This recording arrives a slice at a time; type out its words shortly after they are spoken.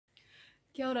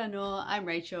Kia ora no, I'm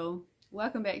Rachel.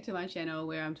 Welcome back to my channel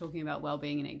where I'm talking about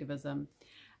well-being and activism.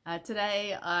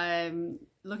 Today I'm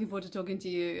looking forward to talking to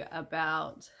you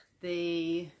about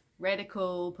the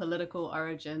radical political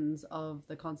origins of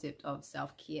the concept of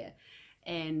self-care,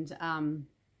 and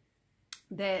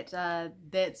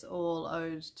that's all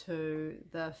owed to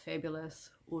the fabulous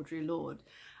Audre Lorde.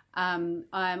 I'm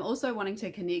also wanting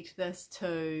to connect this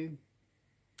to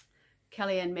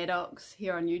Kelly-Ann Maddox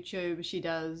here on YouTube. She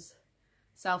does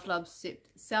Self-Love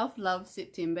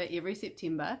September every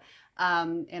September,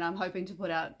 and I'm hoping to put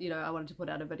out, I wanted to put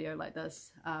out a video like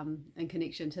this in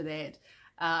connection to that.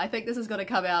 I think this is going to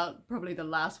come out probably the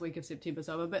last week of September,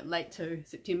 so I'm a bit late to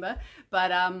September,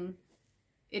 but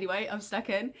anyway, I'm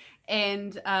stuck in,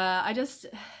 and I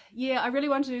really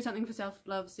want to do something for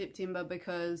Self-Love September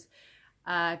because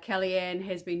Kelly-Ann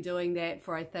has been doing that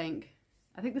for I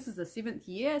think this is the 7th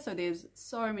year, so there's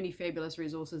so many fabulous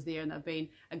resources there, and they've been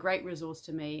a great resource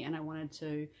to me, and I wanted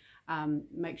to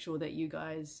make sure that you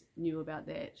guys knew about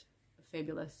that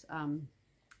fabulous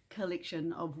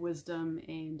collection of wisdom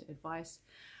and advice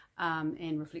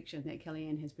and reflection that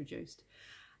Kelly-Ann has produced.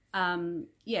 And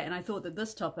I thought that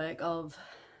this topic of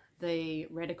the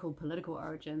radical political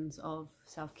origins of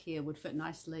self-care would fit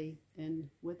nicely in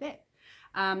with that.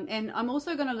 And I'm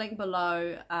also going to link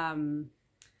below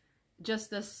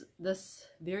just this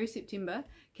very September,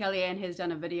 Kelly-Ann has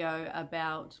done a video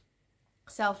about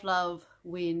self-love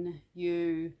when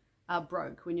you are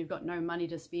broke, when you've got no money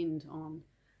to spend on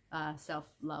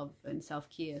self-love and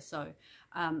self-care. So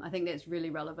I think that's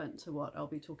really relevant to what I'll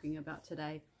be talking about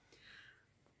today.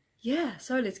 Yeah,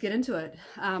 so let's get into it.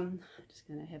 Just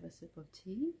going to have a sip of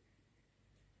tea.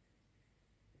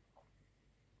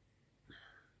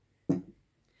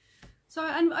 So,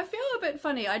 and I feel a bit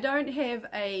funny, I don't have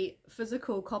a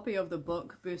physical copy of the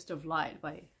book Burst of Light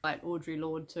by Audre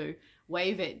Lorde to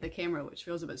wave at the camera, which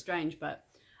feels a bit strange, but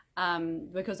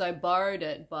because I borrowed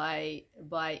it by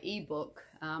ebook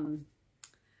and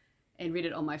read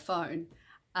it on my phone.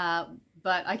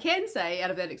 But I can say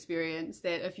out of that experience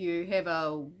that if you have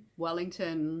a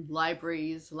Wellington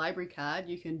Library's library card,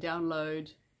 you can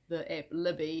download the app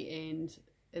Libby and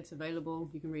it's available,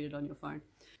 you can read it on your phone.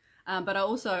 But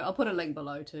I'll put a link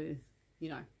below to,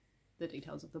 the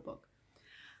details of the book.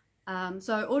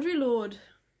 So Audre Lorde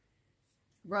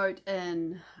wrote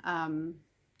in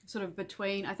sort of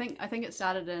between, I think it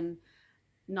started in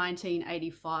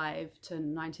 1985 to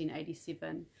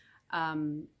 1987,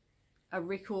 a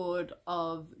record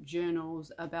of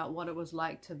journals about what it was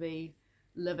like to be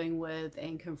living with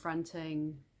and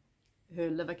confronting her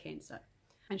liver cancer.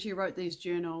 And she wrote these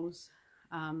journals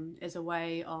as a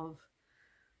way of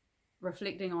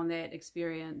reflecting on that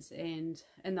experience and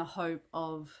in the hope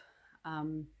of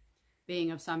being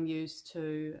of some use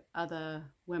to other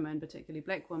women, particularly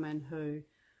black women who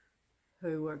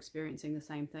were experiencing the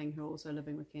same thing, who are also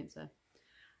living with cancer.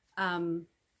 And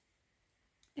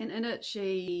in it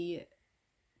she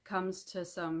comes to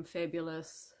some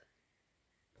fabulous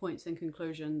points and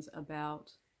conclusions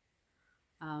about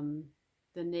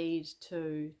the need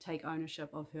to take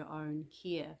ownership of her own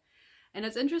care. And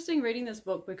it's interesting reading this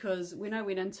book because when I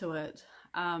went into it,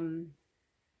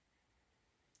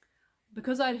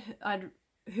 because I'd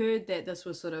heard that this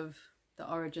was sort of the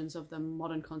origins of the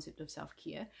modern concept of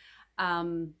self-care,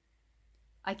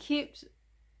 I kept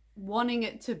wanting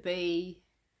it to be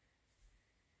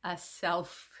a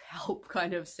self-help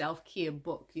kind of self-care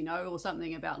book, or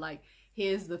something about like,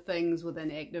 here's the things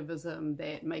within activism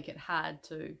that make it hard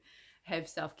to have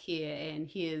self-care, and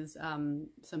here's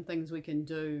some things we can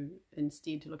do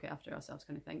instead to look after ourselves,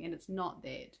 kind of thing. And it's not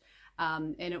that.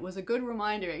 And it was a good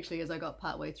reminder actually as I got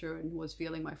partway through and was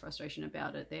feeling my frustration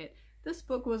about it, that this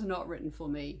book was not written for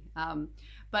me.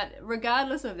 But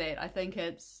regardless of that, I think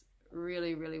it's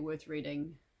really, really worth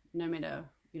reading, no matter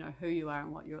who you are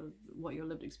and what your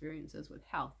lived experience is with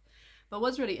health. But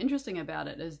what's really interesting about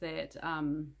it is that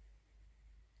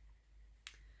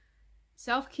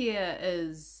self-care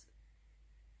is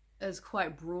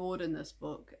quite broad in this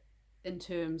book, in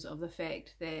terms of the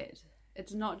fact that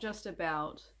it's not just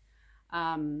about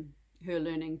her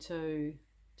learning to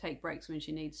take breaks when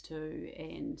she needs to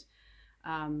and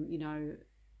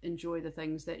enjoy the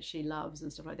things that she loves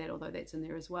and stuff like that, although that's in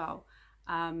there as well.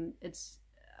 It's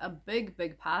a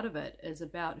big part of it is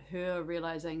about her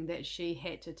realizing that she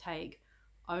had to take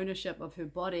ownership of her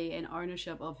body and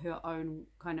ownership of her own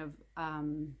kind of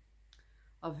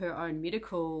her own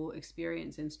medical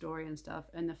experience and story and stuff,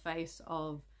 in the face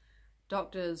of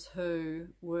doctors who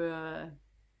were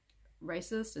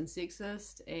racist and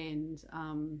sexist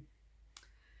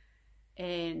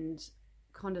and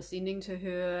condescending to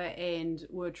her and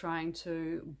were trying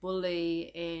to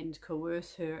bully and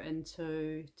coerce her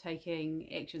into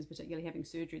taking actions, particularly having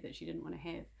surgery that she didn't want to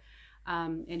have.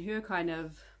 And her kind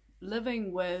of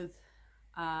living with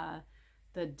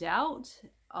the doubt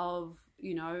of,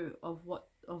 you know,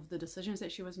 of the decisions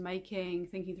that she was making,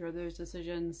 thinking through those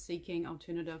decisions, seeking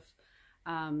alternative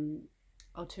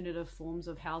forms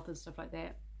of health and stuff like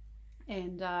that,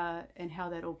 and how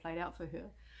that all played out for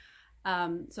her.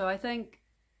 So I think,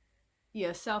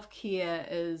 yeah,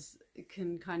 self-care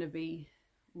can kind of be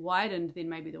widened than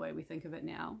maybe the way we think of it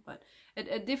now, but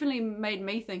it definitely made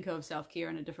me think of self-care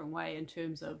in a different way, in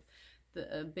terms of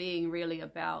being really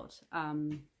about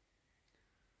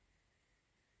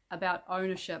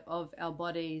ownership of our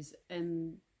bodies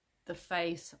in the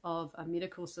face of a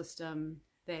medical system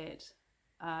that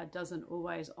doesn't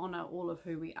always honor all of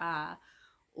who we are,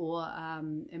 or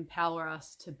empower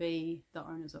us to be the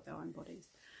owners of our own bodies.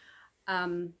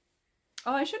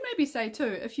 I should maybe say too,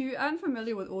 if you aren't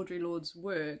familiar with Audre Lorde's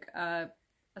work,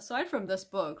 aside from this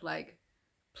book, like,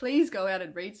 please go out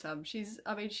and read some. She's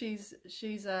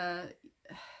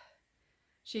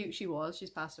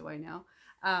passed away now,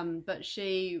 but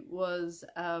she was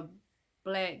a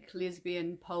Black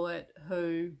lesbian poet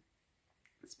who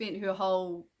spent her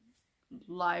whole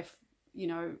life, you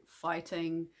know,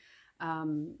 fighting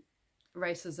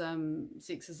racism,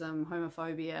 sexism,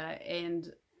 homophobia,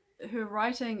 and her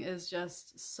writing is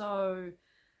just so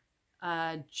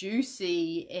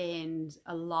juicy and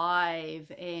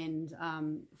alive and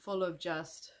full of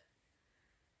just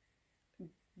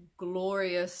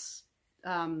glorious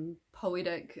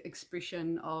poetic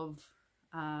expression of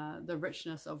the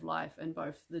richness of life, and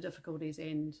both the difficulties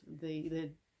and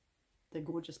the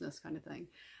gorgeousness kind of thing.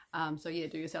 So yeah,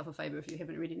 do yourself a favor if you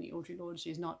haven't read any Audre Lorde.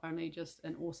 She's not only just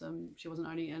she wasn't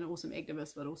only an awesome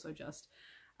activist, but also just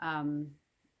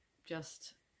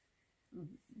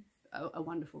a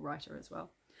wonderful writer as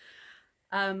well.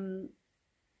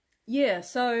 Yeah,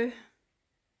 so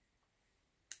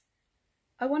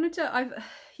I wanted to, I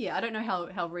don't know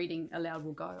how reading aloud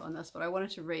will go on this, but I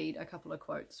wanted to read a couple of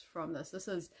quotes from this. This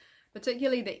is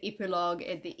particularly the epilogue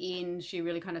at the end. She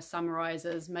really kind of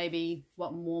summarizes maybe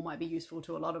what more might be useful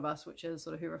to a lot of us, which is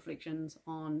sort of her reflections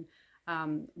on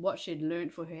what she'd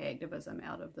learned for her activism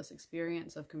out of this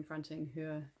experience of confronting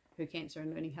her cancer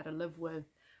and learning how to live with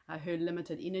her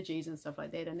limited energies and stuff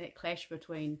like that, and that clash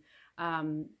between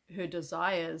her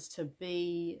desires to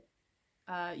be,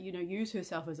 use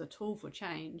herself as a tool for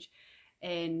change,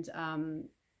 and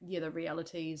the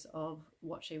realities of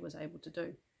what she was able to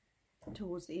do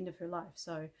towards the end of her life.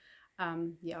 So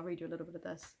I'll read you a little bit of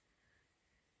this.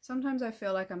 Sometimes I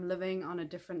feel like I'm living on a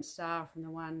different star from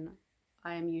the one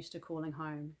I am used to calling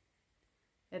home.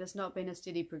 It has not been a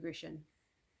steady progression.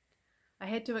 I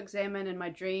had to examine in my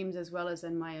dreams, as well as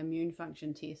in my immune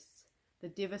function tests, the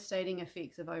devastating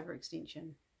effects of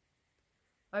overextension.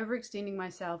 Overextending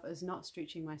myself is not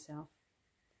stretching myself.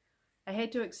 I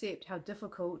had to accept how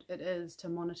difficult it is to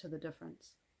monitor the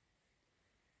difference.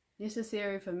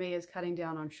 Necessary for me is cutting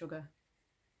down on sugar.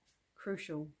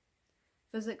 Crucial.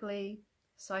 Physically,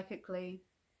 psychically.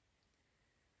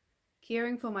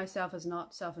 Caring for myself is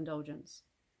not self-indulgence.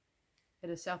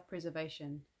 It is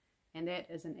self-preservation, and that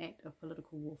is an act of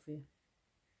political warfare.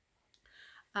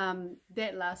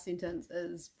 That last sentence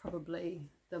is probably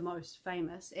the most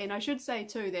famous. And I should say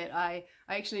too that I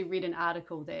actually read an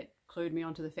article that clued me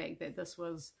onto the fact that this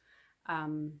was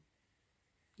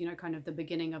kind of the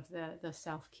beginning of the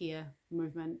self-care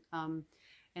movement, and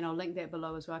I'll link that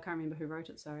below as well. I can't remember who wrote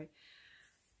it, sorry,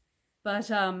 but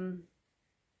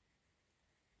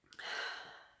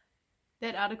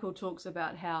that article talks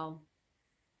about how,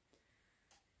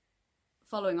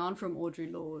 following on from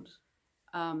Audre Lorde,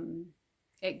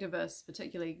 activists,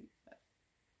 particularly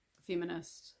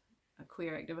feminist,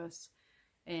 queer activists,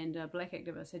 and Black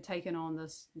activists, had taken on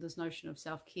this notion of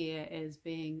self-care as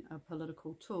being a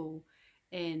political tool,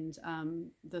 and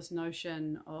this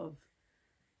notion of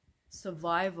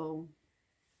survival,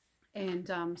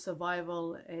 and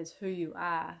survival as who you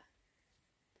are,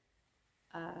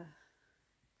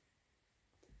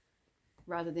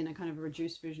 rather than a kind of a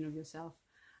reduced version of yourself,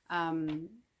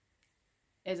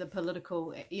 as a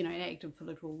political, an act of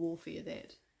political warfare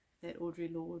that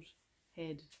Audre Lorde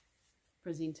had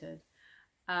presented.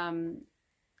 And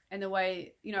the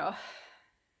way,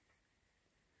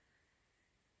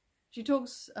 she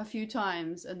talks a few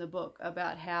times in the book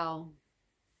about how,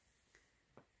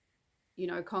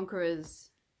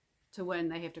 conquerors, to win,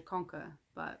 they have to conquer,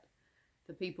 but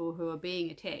the people who are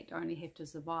being attacked only have to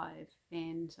survive.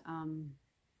 And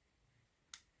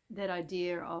that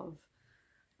idea of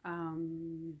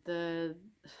the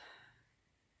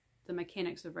the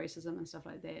mechanics of racism and stuff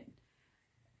like that,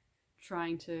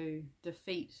 trying to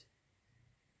defeat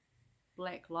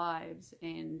black lives,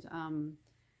 and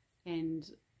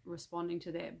responding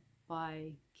to that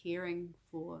by caring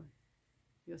for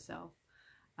yourself,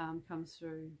 comes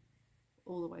through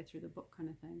all the way through the book, kind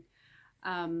of thing.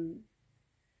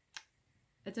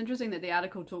 It's interesting that the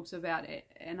article talks about it,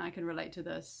 and I can relate to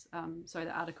this. So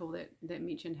the article that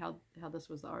mentioned how this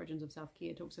was the origins of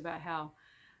self-care talks about how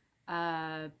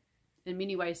in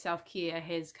many ways self-care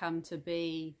has come to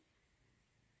be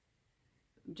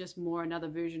just more another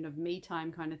version of me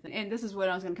time kind of thing. And this is when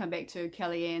I was going to come back to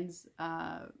Kelly-Ann's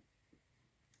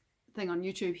thing on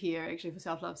YouTube here, actually, for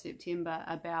Self-Love September,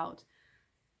 about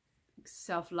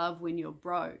self-love when you're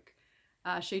broke.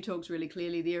 She talks really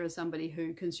clearly there as somebody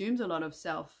who consumes a lot of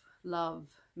self-love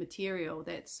material.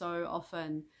 That's so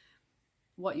often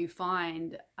what you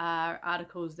find are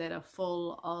articles that are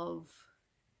full of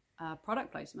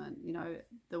product placement. You know,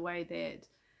 the way that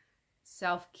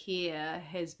self-care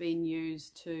has been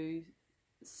used to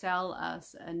sell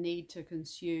us a need to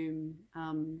consume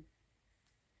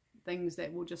things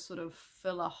that will just sort of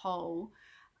fill a hole,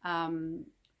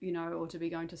 you know, or to be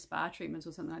going to spa treatments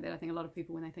or something like that. I think a lot of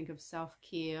people, when they think of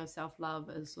self-care,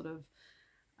 self-love, as sort of,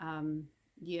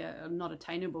 not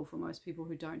attainable for most people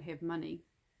who don't have money.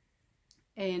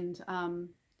 And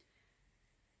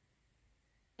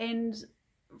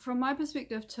from my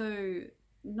perspective too,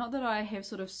 not that I have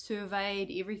sort of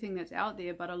surveyed everything that's out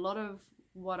there, but a lot of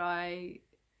what I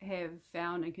have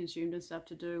found and consumed and stuff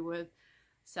to do with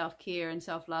self-care and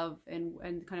self-love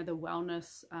and kind of the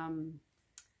wellness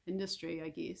industry, I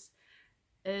guess,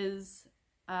 is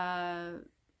at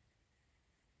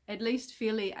least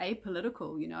fairly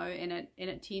apolitical, you know, and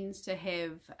it tends to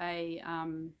have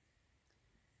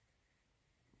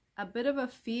a bit of a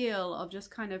feel of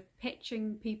just kind of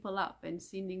patching people up and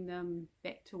sending them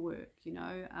back to work, you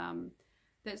know.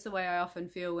 That's the way I often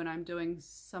feel when I'm doing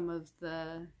some of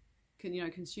the, you know,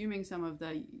 consuming some of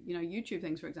the, you know, YouTube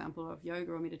things, for example, of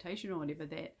yoga or meditation or whatever,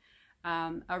 that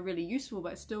are really useful,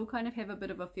 but still kind of have a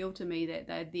bit of a feel to me that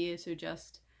they're there to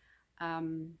just,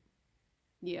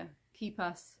 keep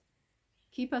us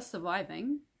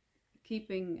surviving,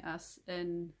 keeping us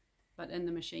in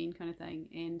the machine kind of thing.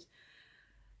 And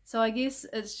so I guess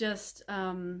it's just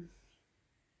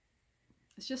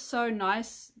so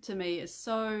nice to me. It's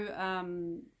so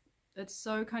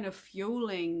kind of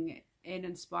fueling and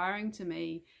inspiring to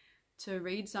me to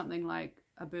read something like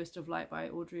A Burst of Light by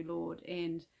Audre Lorde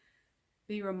and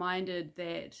be reminded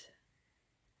that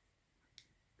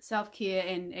self-care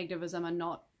and activism are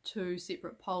not two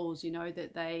separate poles, you know,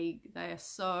 that they are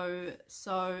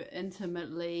so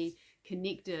intimately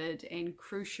connected and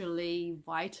crucially,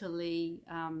 vitally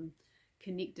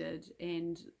connected.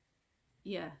 And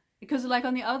yeah, because like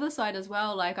on the other side as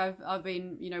well, like I've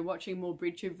been, you know, watching more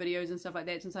breadtube videos and stuff like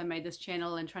that since I made this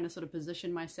channel, and trying to sort of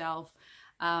position myself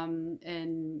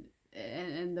in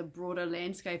the broader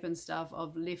landscape and stuff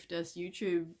of leftist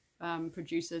YouTube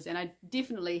producers. And I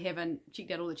definitely haven't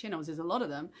checked out all the channels, there's a lot of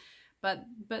them, but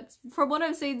from what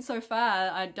I've seen so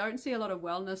far, I don't see a lot of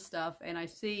wellness stuff, and I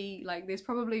see like there's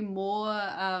probably more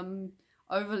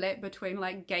overlap between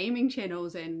like gaming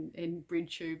channels and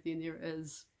breadtube than there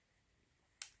is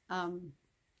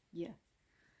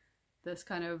this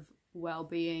kind of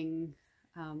well-being.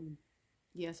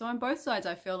 So on both sides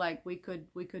I feel like we could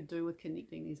do with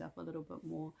connecting these up a little bit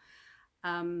more.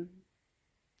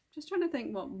 Just trying to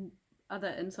think what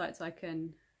other insights I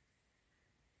can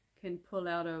pull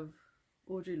out of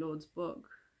Audre Lorde's book.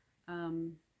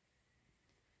 You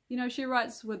know, she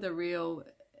writes with a real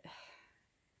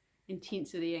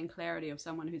intensity and clarity of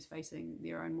someone who's facing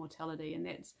their own mortality, and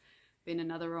that's been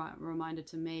another reminder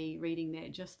to me, reading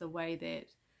that, just the way that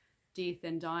death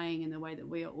and dying, and the way that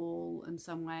we are all in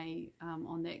some way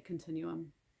on that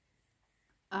continuum,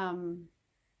 and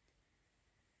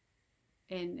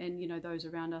you know, those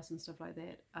around us and stuff like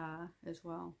that as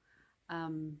well.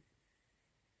 The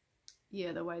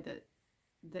way that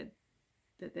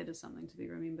is something to be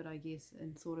remembered, I guess,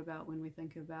 and thought about when we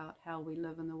think about how we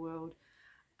live in the world.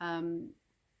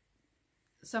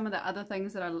 Some of the other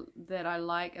things that I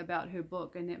like about her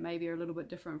book, and that maybe are a little bit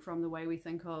different from the way we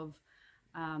think of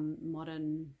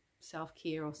modern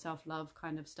self-care or self-love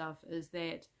kind of stuff, is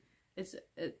that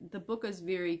the book is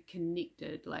very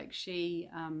connected. Like she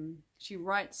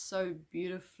writes so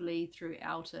beautifully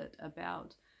throughout it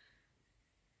about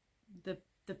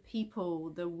the people,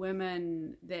 the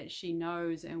women that she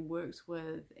knows and works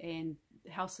with, and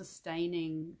how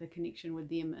sustaining the connection with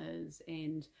them is,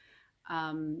 and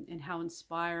how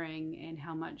inspiring, and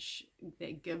how much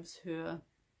that gives her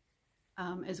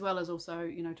as well as also,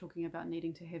 you know, talking about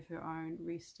needing to have her own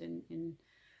rest in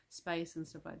space and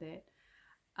stuff like that.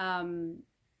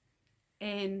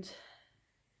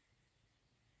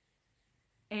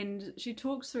 And she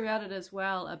talks throughout it as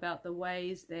well about the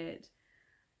ways that,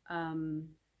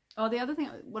 the other thing,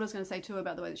 what I was going to say too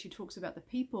about the way that she talks about the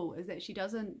people is that she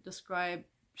doesn't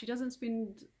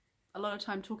spend a lot of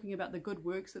time talking about the good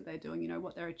works that they're doing, you know,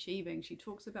 what they're achieving. She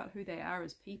talks about who they are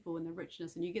as people and the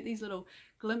richness, and you get these little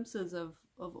glimpses of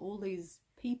all these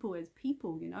people as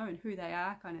people, you know, and who they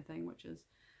are, kind of thing, which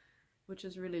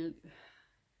is really,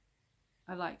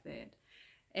 I like that.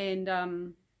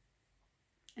 And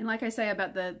like I say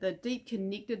about the deep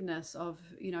connectedness of,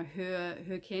 you know,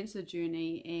 her cancer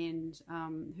journey and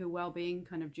her well-being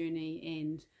kind of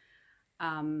journey,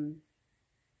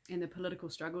 and the political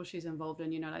struggle she's involved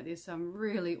in, you know, like there's some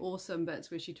really awesome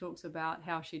bits where she talks about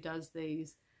how she does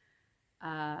these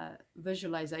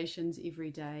visualizations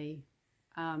every day,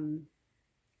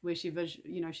 where she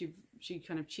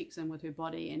kind of checks in with her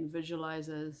body and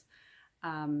visualizes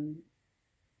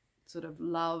sort of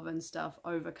love and stuff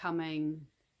overcoming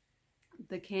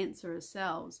the cancerous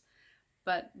cells,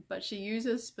 but she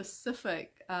uses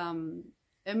specific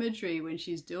imagery when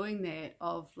she's doing that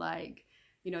of, like,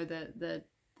 you know, the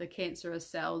cancerous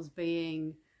cells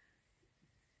being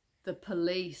the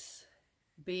police,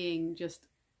 being just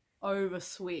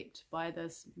overswept by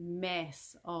this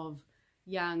mass of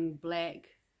young black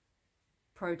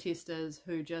protesters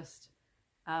who just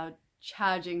are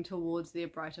charging towards their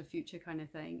brighter future, kind of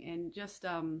thing. And just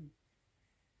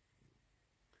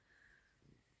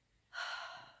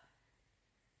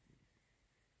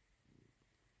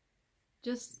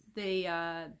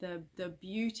the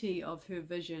beauty of her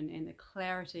vision and the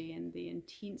clarity and the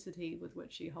intensity with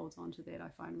which she holds on to that, I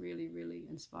find really, really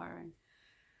inspiring.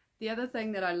 The other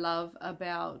thing that I love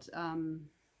about, I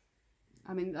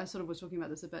mean, I sort of was talking about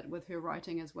this a bit with her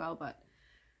writing as well, but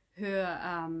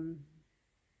her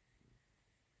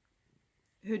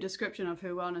description of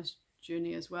her wellness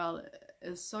journey as well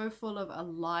is so full of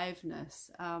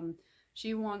aliveness.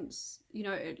 She wants, you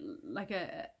know, like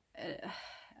a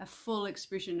full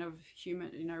expression of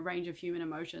human, you know, range of human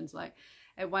emotions. Like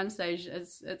at one stage,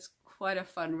 it's quite a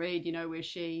fun read, you know, where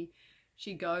she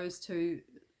goes to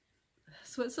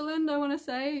Switzerland, I want to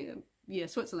say. Yeah,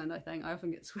 Switzerland, I think. I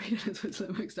often get Sweden and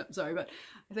Switzerland mixed up, sorry, but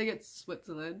I think it's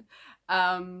Switzerland.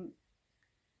 I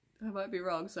might be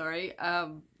wrong, sorry,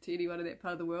 to anyone in that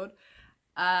part of the world,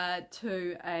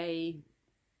 to an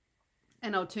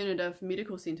alternative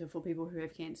medical centre for people who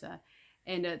have cancer,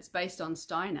 and it's based on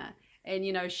Steiner. And,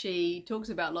 you know, she talks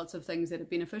about lots of things that are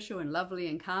beneficial and lovely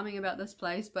and calming about this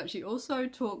place, but she also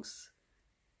talks,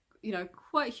 you know,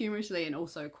 quite humorously and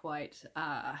also quite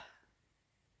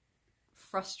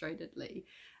frustratedly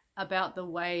about the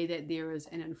way that there is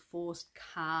an enforced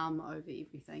calm over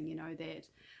everything, you know, that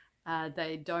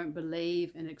they don't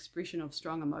believe in expression of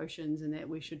strong emotions, and that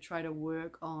we should try to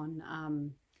work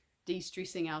on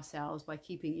de-stressing ourselves by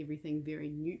keeping everything very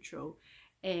neutral.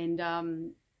 And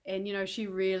you know, she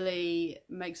really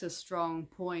makes a strong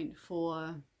point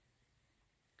for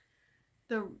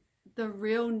the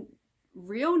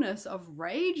realness of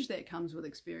rage that comes with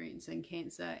experiencing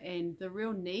cancer, and the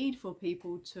real need for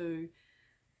people to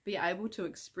be able to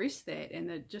express that,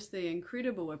 and just the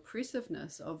incredible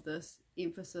oppressiveness of this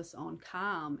emphasis on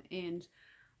calm. And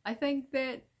I think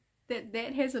that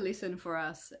has a lesson for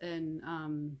us in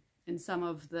some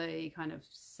of the kind of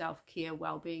self-care,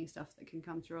 well-being stuff that can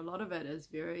come through. A lot of it is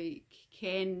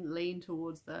can lean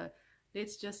towards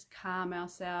let's just calm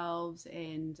ourselves,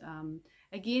 and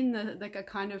again, the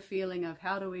kind of feeling of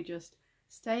how do we just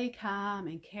stay calm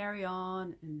and carry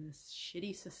on in this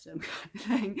shitty system kind of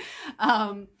thing.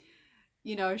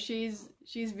 You know, she's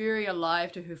very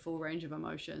alive to her full range of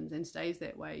emotions and stays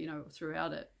that way, you know,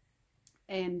 throughout it.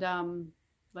 And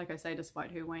like I say,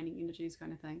 despite her waning energies,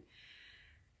 kind of thing.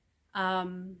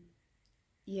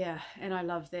 Yeah, and I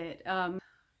love that.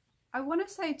 I want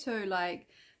to say too, like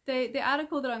the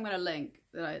article that I'm going to link,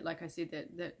 that like I said,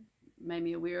 that made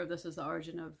me aware of this as the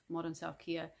origin of modern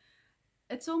self-care.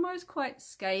 It's almost quite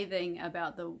scathing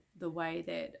about the way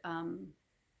that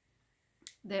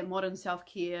that modern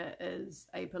self-care is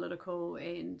apolitical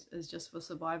and is just for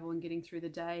survival and getting through the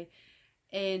day.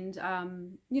 And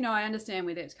you know, I understand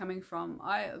where that's coming from.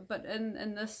 But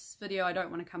in this video, I don't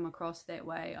want to come across that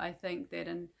way. I think that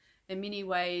in many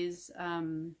ways,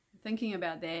 thinking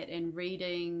about that and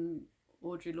reading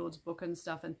Audre Lorde's book and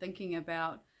stuff, and thinking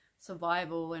about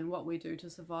survival and what we do to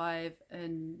survive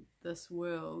in this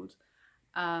world,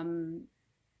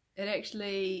 it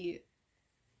actually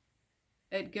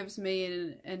it gives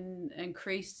me an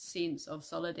increased sense of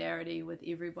solidarity with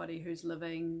everybody who's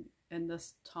living in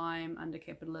this time under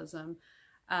capitalism.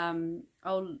 Angie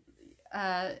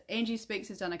Speaks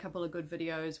has done a couple of good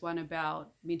videos, one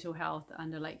about mental health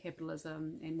under late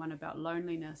capitalism and one about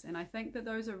loneliness, and I think that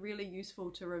those are really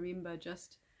useful to remember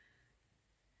just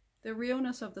the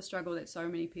realness of the struggle that so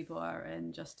many people are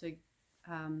in, just to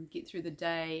get through the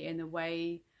day, and the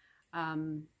way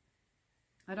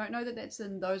I don't know that that's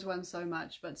in those ones so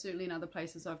much, but certainly in other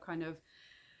places I've kind of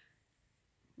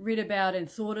read about and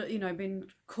thought, been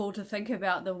called to think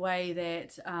about the way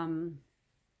that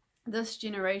this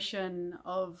generation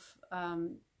of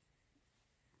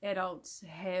adults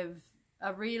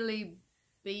are really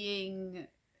being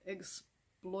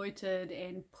exploited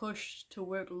and pushed to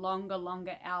work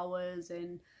longer hours,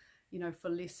 and for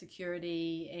less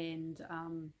security, and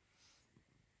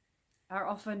are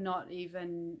often not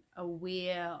even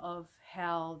aware of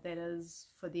how that is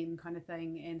for them, kind of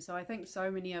thing. And so I think so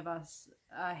many of us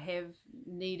have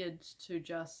needed to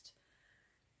just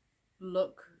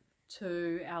look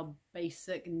to our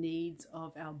basic needs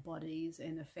of our bodies,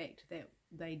 and the fact that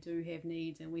they do have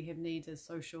needs, and we have needs as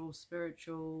social,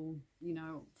 spiritual,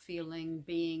 feeling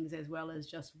beings, as well as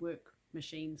just work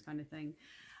machines, kind of thing.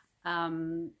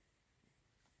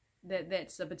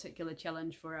 That's a particular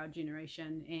challenge for our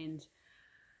generation, and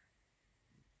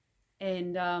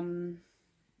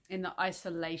the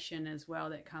isolation as well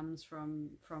that comes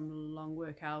from long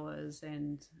work hours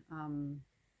and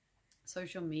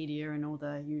social media and all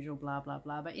the usual blah blah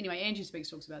blah. But anyway, Angie Speaks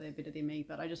talks about that better than me,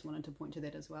 but I just wanted to point to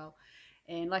that as well.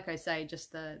 And like I say,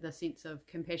 just the sense of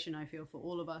compassion I feel for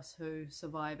all of us who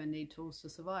survive and need tools to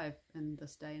survive in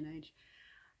this day and age.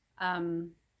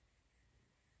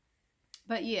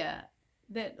 But yeah,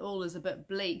 that all is a bit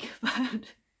bleak,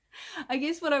 but I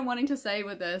guess what I'm wanting to say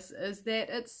with this is that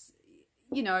it's,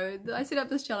 I set up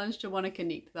this challenge to want to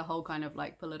connect the whole kind of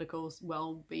like political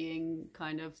well-being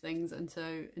kind of things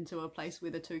into a place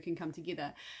where the two can come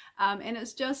together. And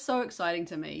it's just so exciting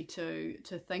to me to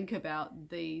think about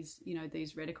these,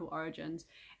 these radical origins,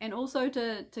 and also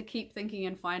to keep thinking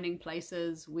and finding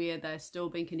places where they're still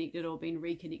being connected or being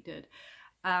reconnected.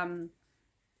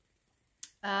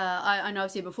 I know I've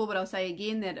said before, but I'll say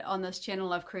again that on this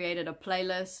channel I've created a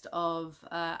playlist of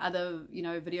other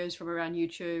videos from around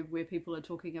YouTube where people are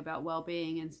talking about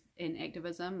well-being and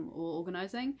activism or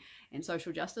organizing and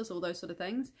social justice, all those sort of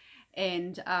things.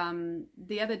 And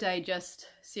the other day, just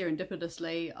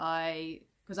serendipitously,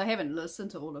 because I haven't listened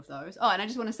to all of those. Oh, and I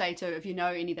just want to say too, if you know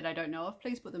any that I don't know of,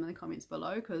 please put them in the comments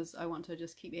below, because I want to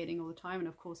just keep adding all the time, and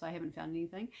of course I haven't found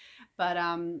anything. But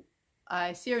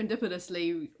I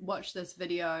serendipitously watched this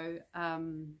video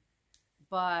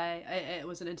it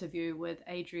was an interview with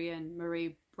Adrienne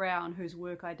Marie Brown, whose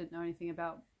work I didn't know anything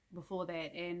about before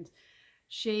that, and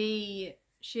she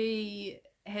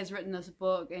has written this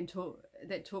book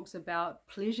that talks about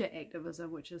pleasure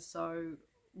activism, which is so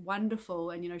wonderful.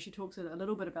 And she talks a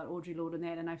little bit about Audre Lorde and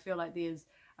that, and I feel like there's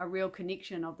a real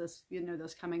connection of this,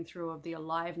 this coming through of the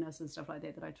aliveness and stuff like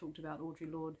that I talked about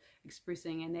Audre Lorde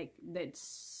expressing, and that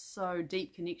so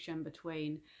deep connection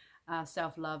between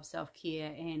self-love,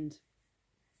 self-care, and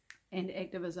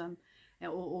activism, or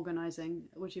organizing,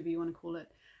 whichever you want to call it.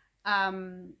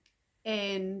 And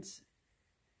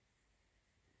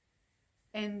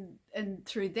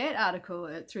through that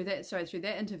article, through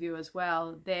that interview as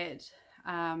well, that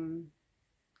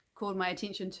called my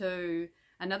attention to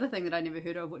another thing that I never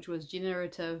heard of, which was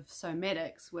generative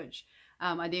somatics, which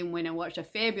I then went and watched a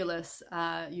fabulous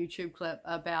YouTube clip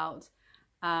about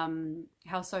how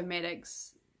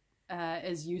somatics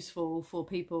is useful for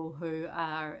people who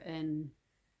are in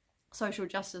social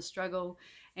justice struggle.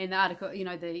 And the article,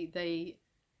 the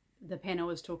panel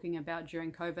was talking about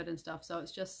during COVID and stuff, so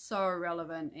it's just so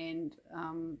relevant and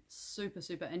super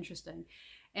interesting.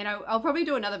 And I'll probably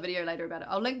do another video later about it.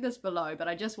 I'll link this below, but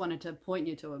I just wanted to point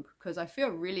you to it because I feel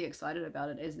really excited about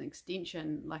it as an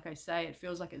extension. Like I say, it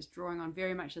feels like it's drawing on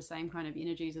very much the same kind of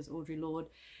energies as Audre Lorde,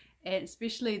 and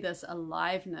especially this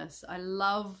aliveness. I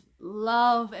love,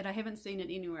 and I haven't seen it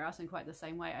anywhere else in quite the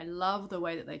same way. I love the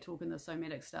way that they talk in the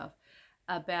somatic stuff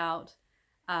about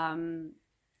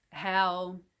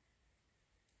how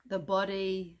the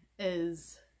body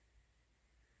is,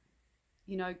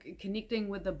 connecting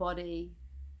with the body.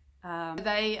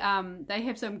 They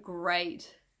have some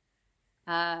great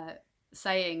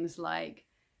sayings like,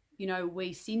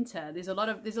 we center. There's a lot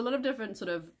of different sort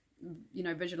of,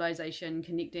 visualization,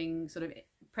 connecting sort of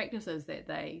practices that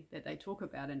they talk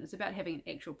about, and it's about having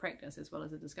an actual practice as well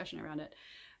as a discussion around it.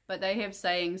 But they have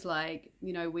sayings like,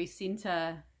 we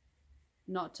center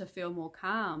not to feel more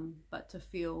calm, but to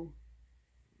feel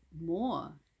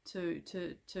more, to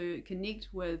connect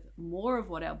with more of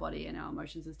what our body and our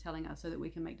emotions is telling us, so that we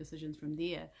can make decisions from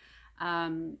there.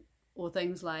 Or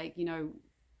things like, you know,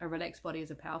 a relaxed body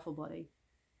is a powerful body.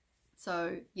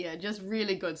 So yeah, just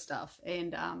really good stuff,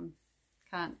 and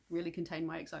can't really contain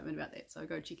my excitement about that, so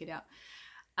go check it out.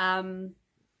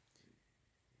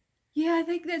 Yeah, I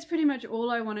think that's pretty much all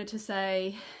I wanted to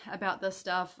say about this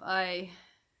stuff.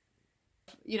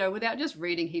 You know, without just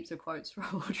reading heaps of quotes from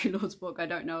Audre Lorde's book, I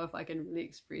don't know if I can really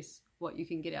express what you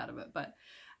can get out of it, but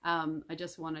I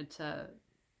just wanted to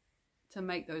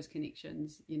make those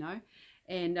connections, you know.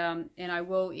 And I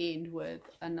will end with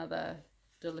another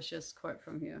delicious quote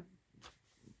from here.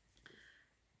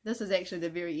 This is actually the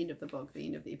very end of the book, the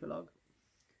end of the epilogue.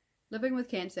 Living with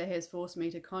cancer has forced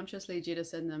me to consciously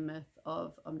jettison the myth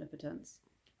of omnipotence,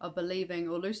 of believing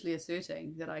or loosely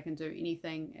asserting that I can do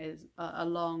anything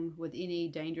along with any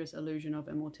dangerous illusion of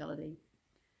immortality.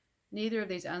 Neither of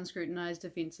these unscrutinized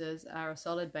defenses are a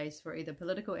solid base for either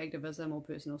political activism or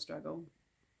personal struggle.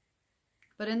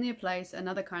 But in their place,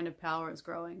 another kind of power is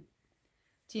growing,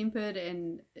 tempered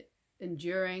and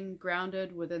enduring,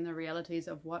 grounded within the realities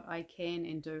of what I can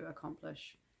and do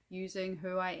accomplish, using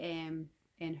who I am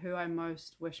and who I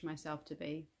most wish myself to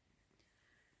be,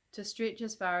 to stretch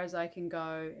as far as I can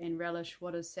go and relish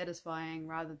what is satisfying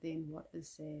rather than what is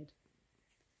sad,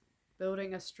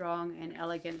 building a strong and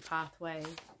elegant pathway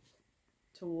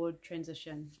toward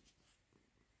transition.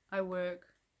 I work,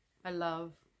 I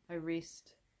love, I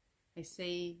rest, I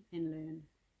see and learn,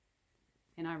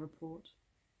 and I report.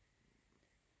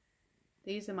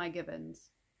 These are my givens,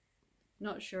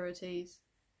 not sureties,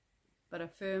 but a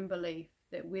firm belief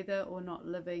that whether or not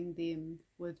living them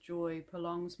with joy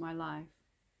prolongs my life,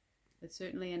 it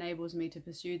certainly enables me to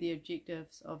pursue the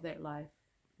objectives of that life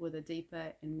with a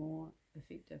deeper and more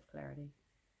effective clarity.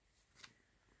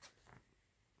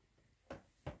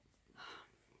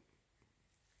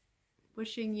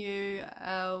 Wishing you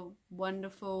a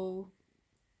wonderful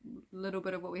little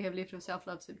bit of what we have left of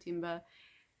Self-Love September,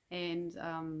 and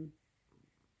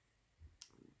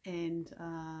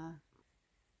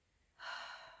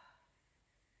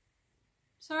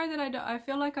sorry that I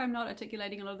feel like I'm not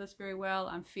articulating a lot of this very well.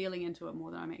 I'm feeling into it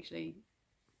more than I'm actually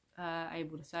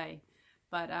able to say.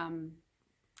 But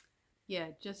yeah,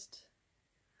 just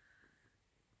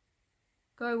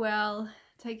go well,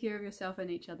 take care of yourself and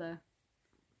each other.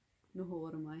 Noho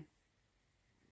ora mai.